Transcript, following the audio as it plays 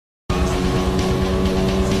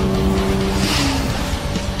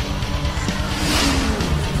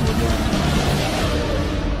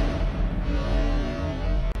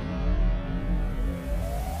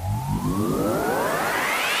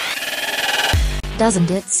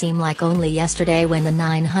Doesn't it seem like only yesterday when the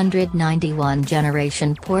 991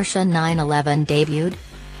 generation Porsche 911 debuted?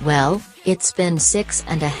 Well, it's been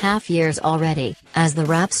 6.5 years already, as the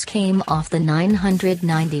wraps came off the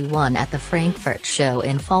 991 at the Frankfurt show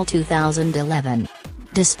in fall 2011.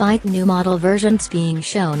 Despite new model versions being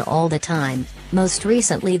shown all the time, most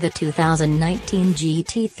recently the 2019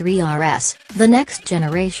 GT3 RS, the next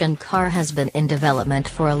generation car has been in development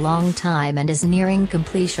for a long time and is nearing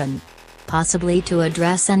completion. Possibly to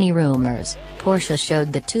address any rumors, Porsche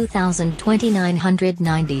showed the 2020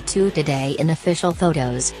 992 today in official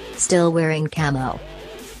photos, still wearing camo.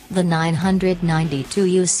 The 992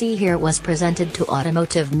 you see here was presented to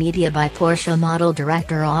automotive media by Porsche model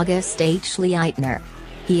director August Achleitner.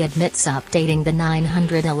 He admits updating the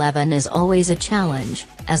 911 is always a challenge,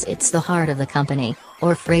 as it's the heart of the company,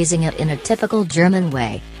 or phrasing it in a typical German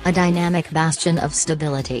way, a dynamic bastion of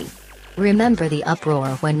stability. Remember the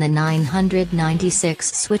uproar when the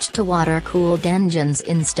 996 switched to water-cooled engines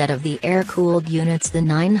instead of the air-cooled units the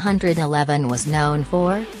 911 was known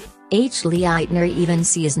for? Achleitner even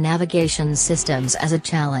sees navigation systems as a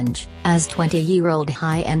challenge, as 20-year-old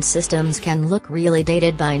high-end systems can look really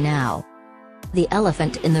dated by now. The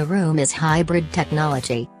elephant in the room is hybrid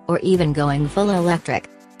technology, or even going full electric.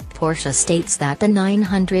 Porsche states that the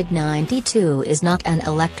 992 is not an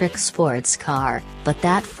electric sports car, but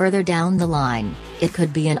that further down the line, it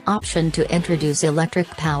could be an option to introduce electric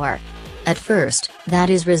power. At first,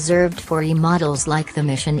 that is reserved for E-models like the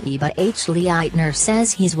Mission E, but Achleitner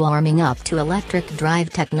says he's warming up to electric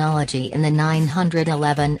drive technology in the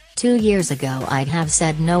 911. 2 years ago I'd have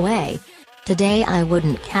said no way. Today I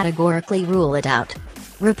wouldn't categorically rule it out.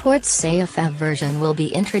 Reports say a FEV version will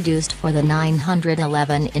be introduced for the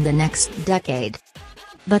 911 in the next decade.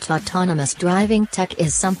 But autonomous driving tech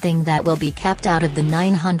is something that will be kept out of the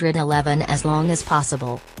 911 as long as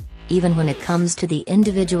possible. Even when it comes to the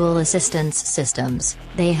individual assistance systems,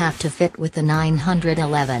 they have to fit with the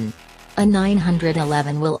 911. A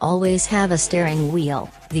 911 will always have a steering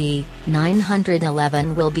wheel. The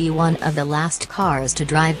 911 will be one of the last cars to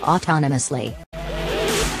drive autonomously.